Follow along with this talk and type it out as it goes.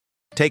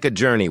Take a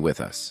journey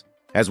with us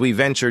as we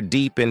venture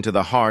deep into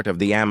the heart of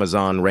the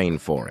Amazon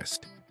rainforest.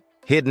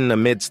 Hidden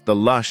amidst the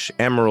lush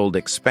emerald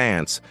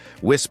expanse,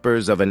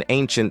 whispers of an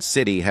ancient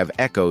city have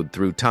echoed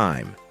through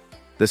time.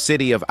 The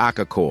city of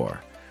Angkor,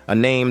 a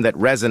name that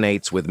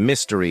resonates with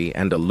mystery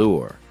and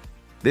allure.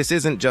 This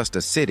isn't just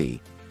a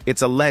city,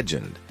 it's a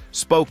legend,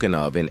 spoken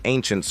of in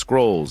ancient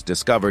scrolls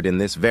discovered in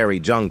this very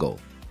jungle.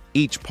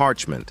 Each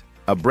parchment,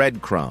 a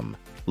breadcrumb,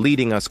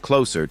 leading us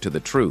closer to the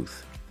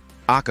truth.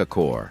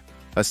 Angkor,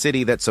 a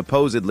city that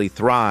supposedly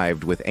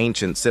thrived with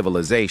ancient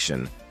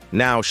civilization,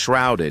 now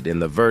shrouded in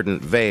the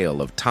verdant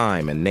veil of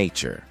time and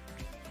nature.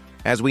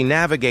 As we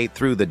navigate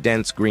through the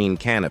dense green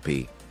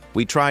canopy,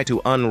 we try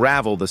to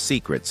unravel the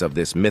secrets of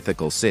this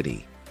mythical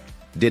city.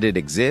 Did it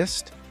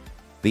exist?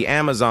 The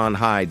Amazon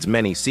hides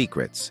many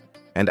secrets,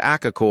 and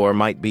Angkor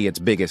might be its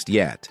biggest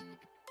yet.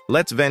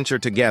 Let's venture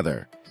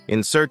together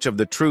in search of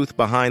the truth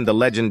behind the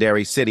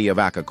legendary city of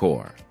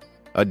Angkor.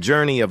 A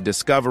journey of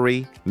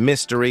discovery,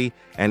 mystery,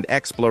 and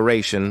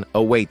exploration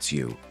awaits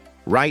you,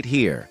 right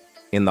here,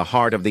 in the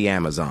heart of the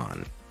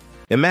Amazon.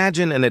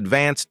 Imagine an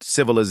advanced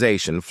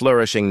civilization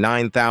flourishing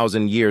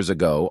 9,000 years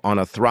ago on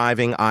a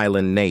thriving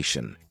island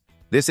nation.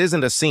 This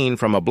isn't a scene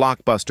from a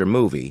blockbuster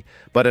movie,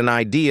 but an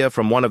idea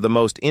from one of the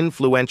most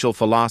influential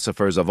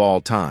philosophers of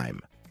all time,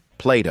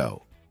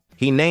 Plato.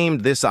 He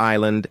named this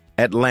island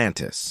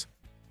Atlantis.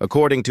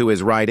 According to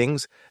his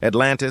writings,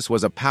 Atlantis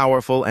was a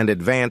powerful and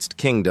advanced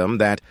kingdom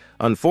that,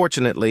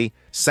 unfortunately,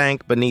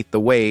 sank beneath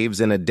the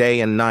waves in a day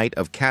and night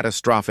of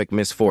catastrophic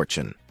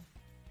misfortune.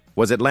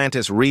 Was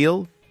Atlantis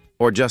real,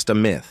 or just a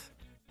myth?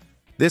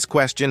 This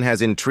question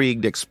has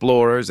intrigued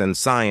explorers and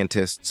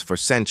scientists for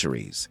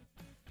centuries.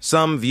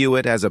 Some view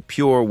it as a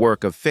pure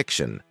work of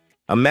fiction,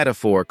 a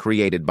metaphor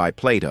created by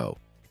Plato.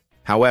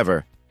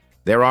 However,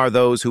 there are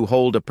those who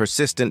hold a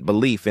persistent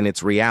belief in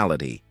its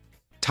reality,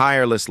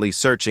 tirelessly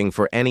searching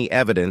for any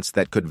evidence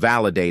that could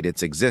validate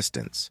its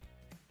existence.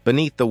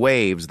 Beneath the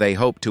waves, they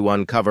hope to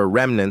uncover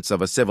remnants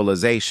of a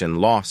civilization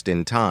lost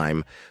in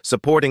time,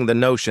 supporting the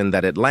notion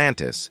that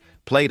Atlantis,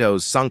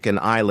 Plato's sunken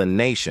island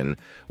nation,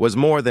 was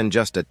more than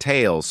just a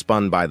tale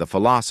spun by the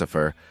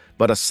philosopher,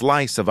 but a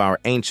slice of our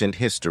ancient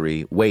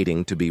history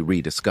waiting to be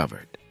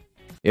rediscovered.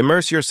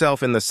 Immerse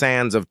yourself in the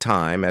sands of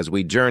time as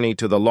we journey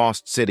to the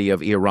lost city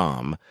of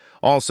Iram,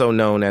 also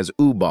known as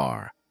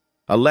Ubar,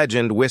 a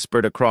legend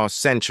whispered across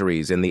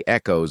centuries in the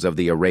echoes of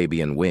the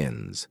Arabian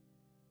winds.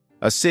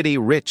 A city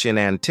rich in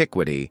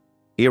antiquity,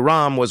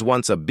 Iram was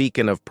once a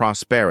beacon of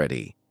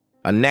prosperity,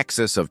 a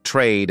nexus of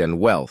trade and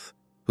wealth,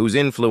 whose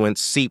influence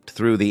seeped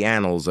through the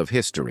annals of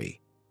history.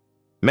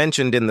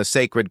 Mentioned in the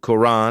sacred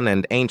Quran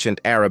and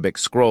ancient Arabic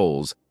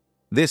scrolls,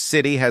 this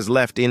city has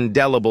left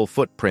indelible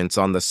footprints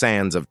on the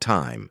sands of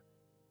time.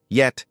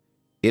 Yet,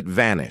 it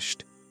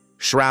vanished,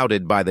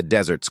 shrouded by the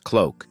desert's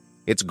cloak,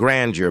 its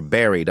grandeur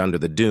buried under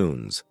the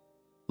dunes.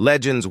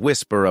 Legends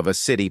whisper of a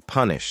city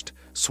punished,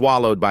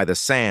 swallowed by the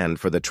sand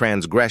for the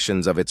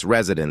transgressions of its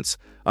residents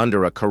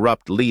under a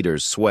corrupt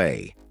leader's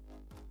sway.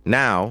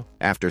 Now,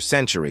 after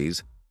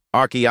centuries,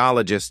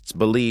 archaeologists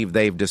believe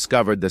they've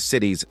discovered the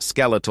city's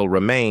skeletal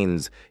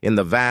remains in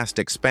the vast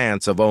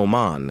expanse of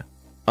Oman,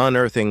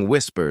 unearthing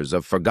whispers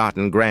of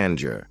forgotten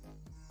grandeur.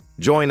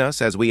 Join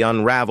us as we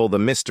unravel the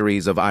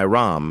mysteries of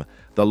Iram,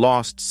 the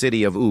lost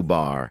city of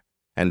Ubar,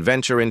 and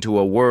venture into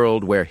a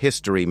world where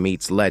history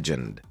meets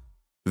legend.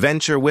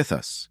 Venture with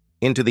us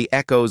into the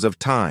echoes of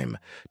time,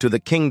 to the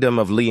Kingdom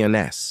of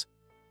Lyonesse,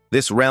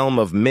 this realm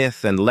of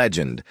myth and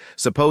legend,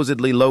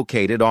 supposedly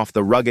located off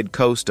the rugged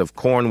coast of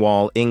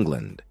Cornwall,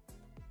 England.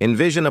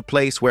 Envision a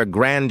place where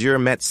grandeur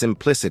met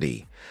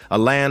simplicity, a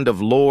land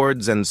of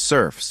lords and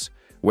serfs,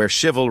 where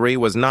chivalry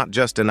was not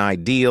just an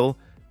ideal,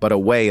 but a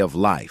way of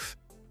life.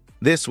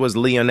 This was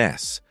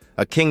Lyonesse,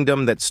 a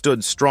kingdom that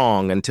stood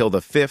strong until the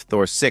 5th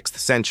or 6th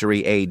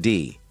century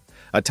AD,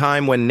 a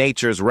time when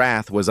nature's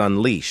wrath was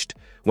unleashed,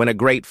 when a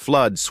great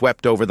flood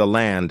swept over the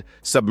land,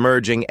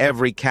 submerging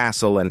every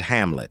castle and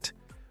hamlet.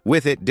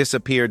 With it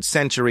disappeared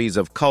centuries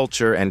of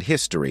culture and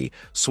history,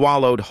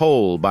 swallowed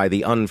whole by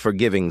the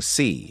unforgiving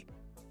sea.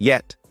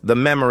 Yet, the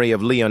memory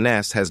of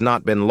Lyonesse has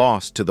not been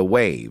lost to the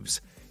waves.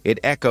 It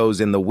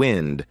echoes in the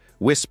wind,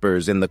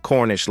 whispers in the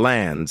Cornish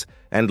lands,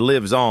 and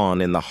lives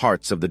on in the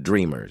hearts of the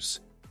dreamers.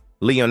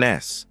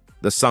 Lyonesse,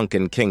 the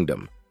sunken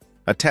kingdom,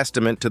 a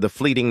testament to the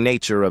fleeting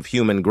nature of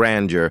human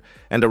grandeur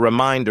and a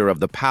reminder of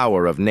the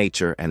power of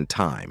nature and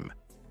time.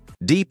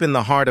 Deep in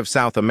the heart of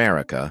South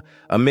America,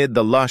 amid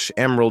the lush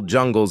emerald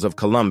jungles of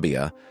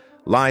Colombia,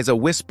 lies a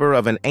whisper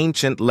of an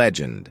ancient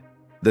legend,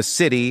 the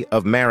city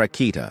of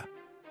Mariquita.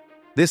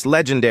 This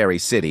legendary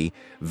city,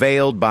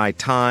 veiled by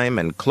time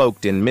and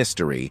cloaked in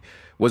mystery,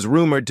 was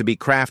rumored to be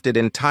crafted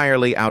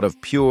entirely out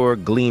of pure,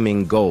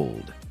 gleaming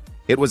gold.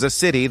 It was a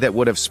city that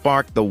would have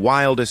sparked the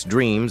wildest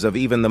dreams of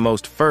even the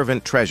most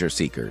fervent treasure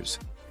seekers.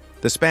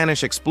 The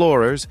Spanish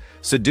explorers,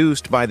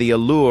 seduced by the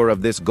allure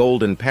of this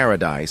golden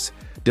paradise,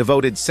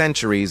 devoted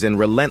centuries in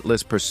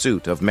relentless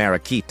pursuit of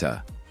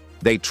Mariquita.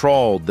 They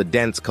trawled the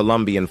dense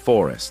Colombian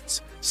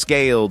forests,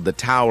 scaled the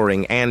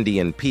towering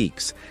Andean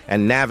peaks,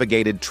 and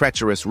navigated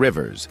treacherous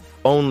rivers,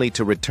 only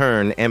to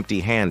return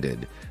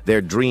empty-handed,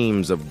 their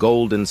dreams of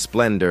golden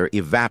splendor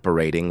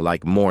evaporating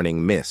like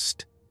morning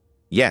mist.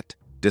 Yet,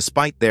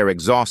 despite their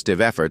exhaustive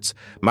efforts,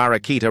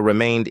 Marikita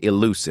remained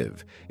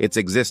elusive, its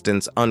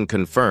existence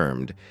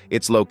unconfirmed,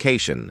 its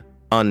location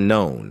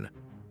unknown.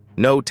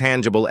 No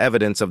tangible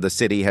evidence of the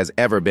city has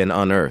ever been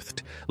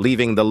unearthed,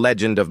 leaving the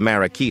legend of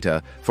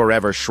Marikita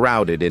forever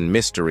shrouded in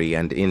mystery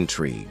and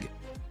intrigue.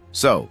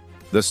 So,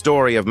 the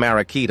story of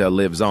Marikita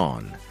lives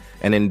on,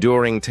 an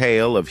enduring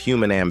tale of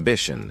human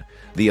ambition,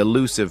 the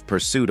elusive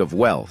pursuit of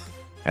wealth,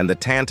 and the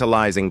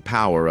tantalizing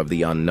power of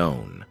the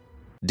unknown.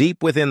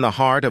 Deep within the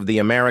heart of the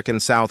American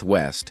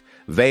Southwest,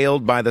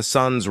 veiled by the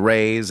sun's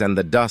rays and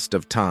the dust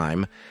of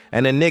time,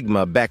 an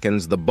enigma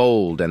beckons the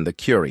bold and the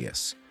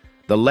curious,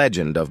 the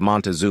legend of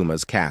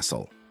Montezuma's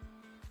castle.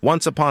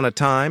 Once upon a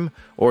time,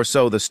 or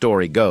so the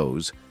story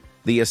goes,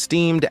 the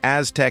esteemed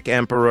Aztec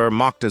Emperor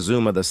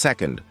Moctezuma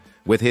II,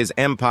 with his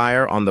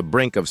empire on the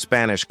brink of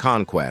Spanish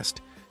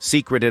conquest,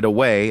 secreted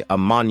away a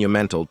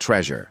monumental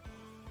treasure.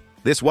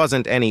 This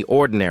wasn't any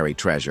ordinary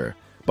treasure,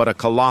 but a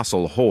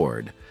colossal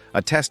hoard,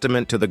 a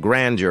testament to the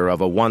grandeur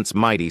of a once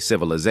mighty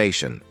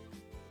civilization.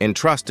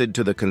 Entrusted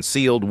to the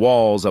concealed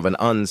walls of an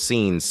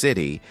unseen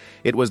city,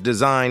 it was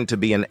designed to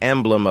be an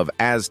emblem of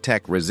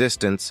Aztec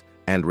resistance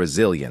and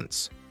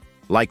resilience.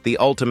 Like the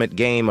ultimate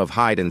game of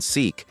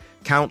hide-and-seek,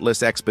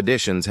 countless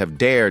expeditions have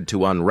dared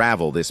to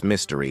unravel this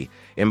mystery,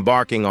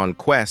 embarking on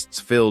quests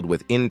filled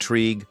with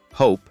intrigue,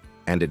 hope,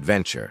 and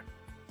adventure.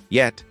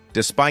 Yet,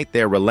 despite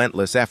their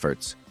relentless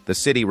efforts, the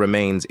city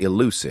remains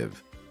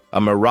elusive, a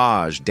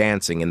mirage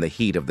dancing in the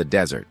heat of the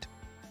desert.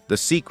 The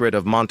secret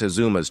of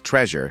Montezuma's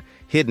treasure,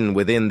 hidden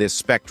within this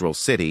spectral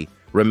city,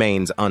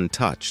 remains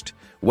untouched,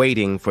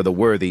 waiting for the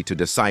worthy to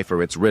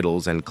decipher its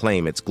riddles and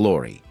claim its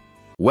glory.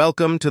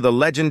 Welcome to the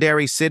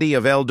legendary city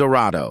of El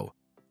Dorado,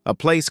 a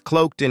place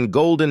cloaked in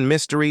golden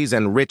mysteries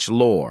and rich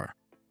lore.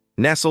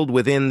 Nestled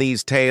within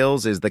these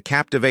tales is the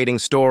captivating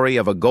story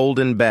of a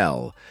golden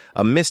bell,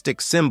 a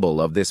mystic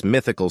symbol of this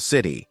mythical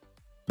city.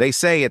 They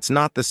say it's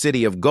not the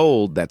city of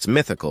gold that's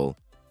mythical,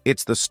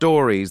 it's the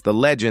stories, the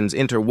legends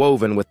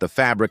interwoven with the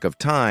fabric of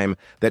time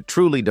that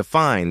truly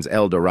defines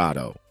El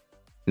Dorado.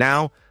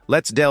 Now,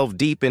 let's delve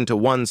deep into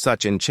one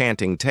such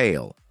enchanting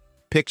tale.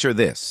 Picture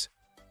this: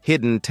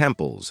 hidden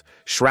temples,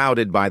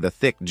 shrouded by the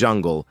thick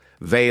jungle,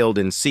 veiled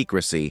in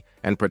secrecy,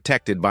 and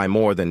protected by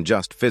more than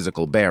just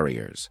physical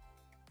barriers.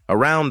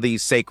 Around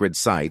these sacred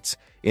sites,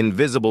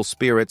 invisible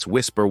spirits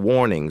whisper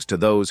warnings to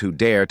those who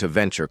dare to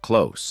venture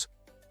close.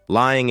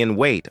 Lying in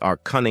wait are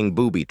cunning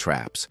booby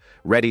traps,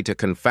 ready to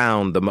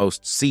confound the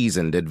most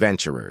seasoned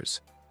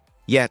adventurers.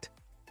 Yet,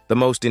 the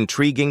most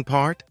intriguing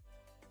part?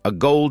 A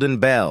golden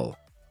bell.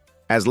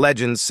 As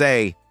legends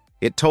say,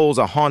 it tolls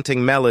a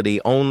haunting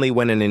melody only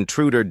when an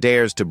intruder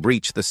dares to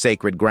breach the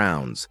sacred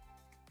grounds.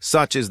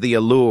 Such is the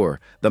allure,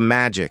 the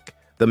magic,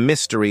 the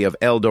mystery of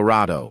El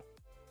Dorado.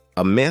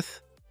 A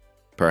myth?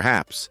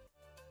 Perhaps,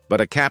 but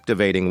a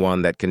captivating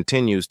one that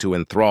continues to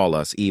enthrall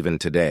us even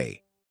today.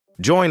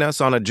 Join us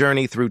on a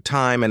journey through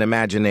time and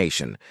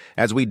imagination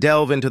as we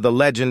delve into the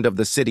legend of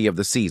the City of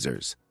the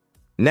Caesars.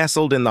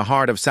 Nestled in the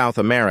heart of South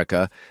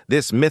America,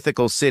 this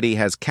mythical city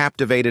has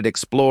captivated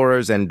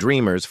explorers and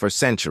dreamers for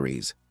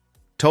centuries.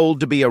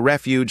 Told to be a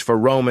refuge for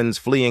Romans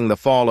fleeing the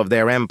fall of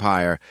their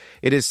empire,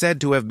 it is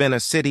said to have been a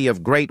city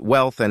of great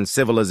wealth and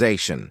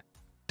civilization.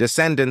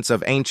 Descendants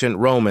of ancient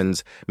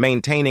Romans,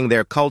 maintaining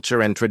their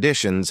culture and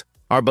traditions,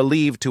 are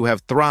believed to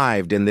have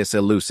thrived in this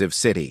elusive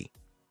city.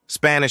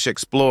 Spanish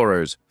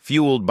explorers,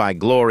 fueled by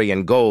glory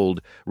and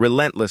gold,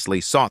 relentlessly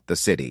sought the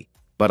city,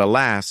 but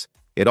alas,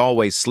 it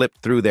always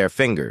slipped through their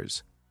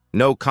fingers.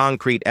 No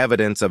concrete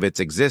evidence of its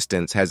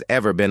existence has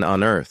ever been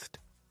unearthed.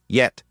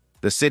 Yet,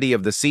 the City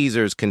of the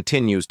Caesars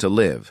continues to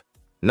live,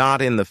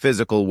 not in the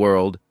physical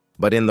world,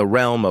 but in the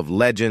realm of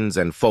legends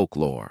and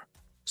folklore.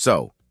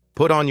 So,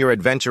 put on your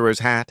adventurer's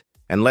hat,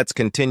 and let's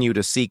continue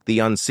to seek the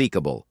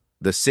unseekable,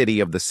 the City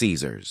of the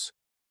Caesars.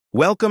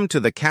 Welcome to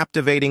the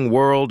captivating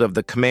world of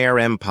the Khmer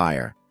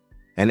Empire,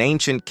 an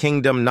ancient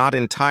kingdom not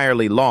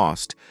entirely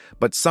lost,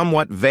 but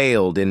somewhat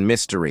veiled in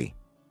mystery.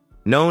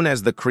 Known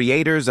as the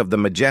creators of the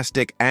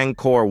majestic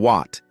Angkor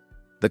Wat,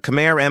 the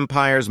Khmer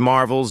Empire's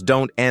marvels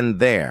don't end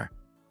there.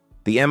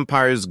 The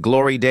empire's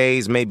glory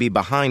days may be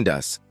behind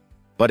us,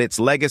 but its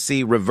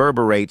legacy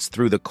reverberates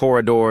through the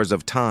corridors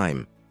of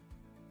time.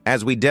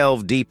 As we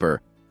delve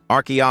deeper,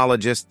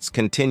 archaeologists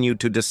continue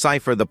to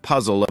decipher the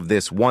puzzle of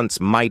this once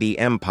mighty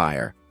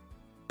empire.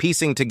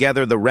 Piecing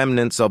together the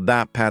remnants of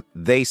that path,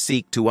 they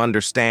seek to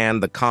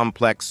understand the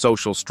complex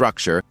social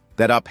structure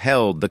that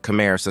upheld the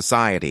Khmer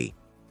society.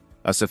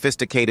 A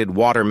sophisticated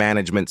water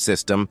management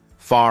system,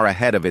 far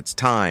ahead of its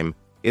time,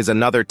 is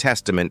another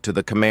testament to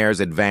the Khmer's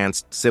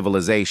advanced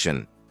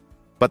civilization.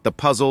 But the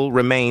puzzle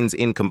remains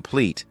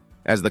incomplete,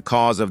 as the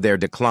cause of their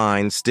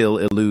decline still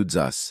eludes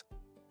us.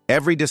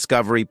 Every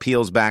discovery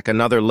peels back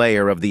another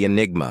layer of the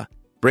enigma,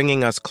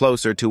 bringing us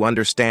closer to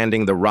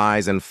understanding the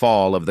rise and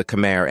fall of the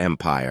Khmer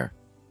Empire.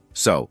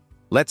 So,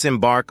 Let's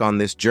embark on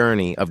this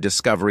journey of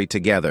discovery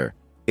together,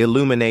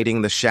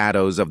 illuminating the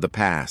shadows of the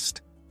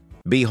past.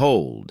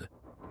 Behold,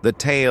 the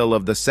tale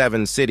of the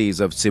Seven Cities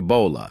of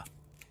Cibola,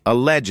 a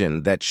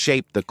legend that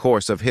shaped the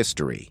course of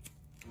history.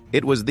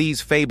 It was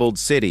these fabled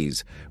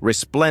cities,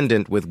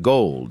 resplendent with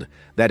gold,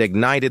 that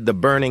ignited the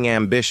burning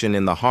ambition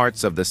in the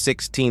hearts of the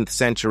 16th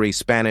century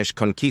Spanish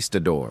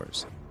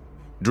conquistadors.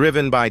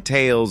 Driven by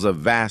tales of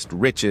vast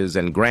riches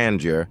and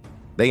grandeur,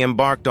 they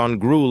embarked on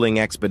grueling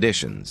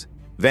expeditions,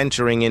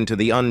 venturing into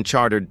the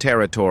uncharted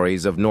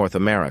territories of North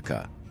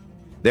America.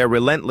 Their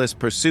relentless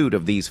pursuit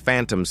of these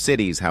phantom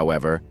cities,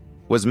 however,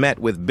 was met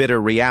with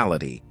bitter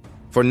reality,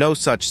 for no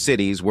such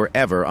cities were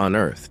ever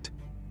unearthed.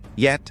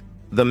 Yet,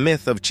 the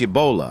myth of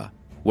Cibola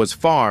was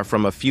far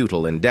from a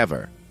futile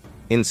endeavor.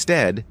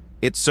 Instead,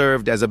 it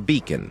served as a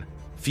beacon,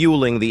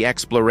 fueling the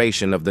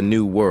exploration of the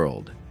New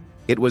World.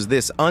 It was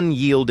this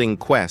unyielding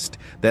quest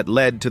that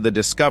led to the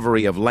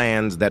discovery of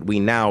lands that we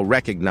now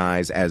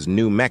recognize as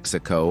New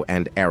Mexico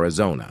and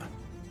Arizona.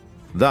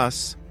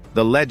 Thus,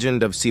 the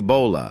legend of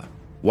Cibola,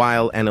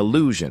 while an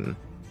illusion,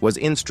 was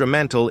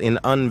instrumental in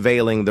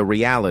unveiling the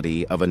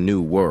reality of a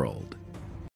new world.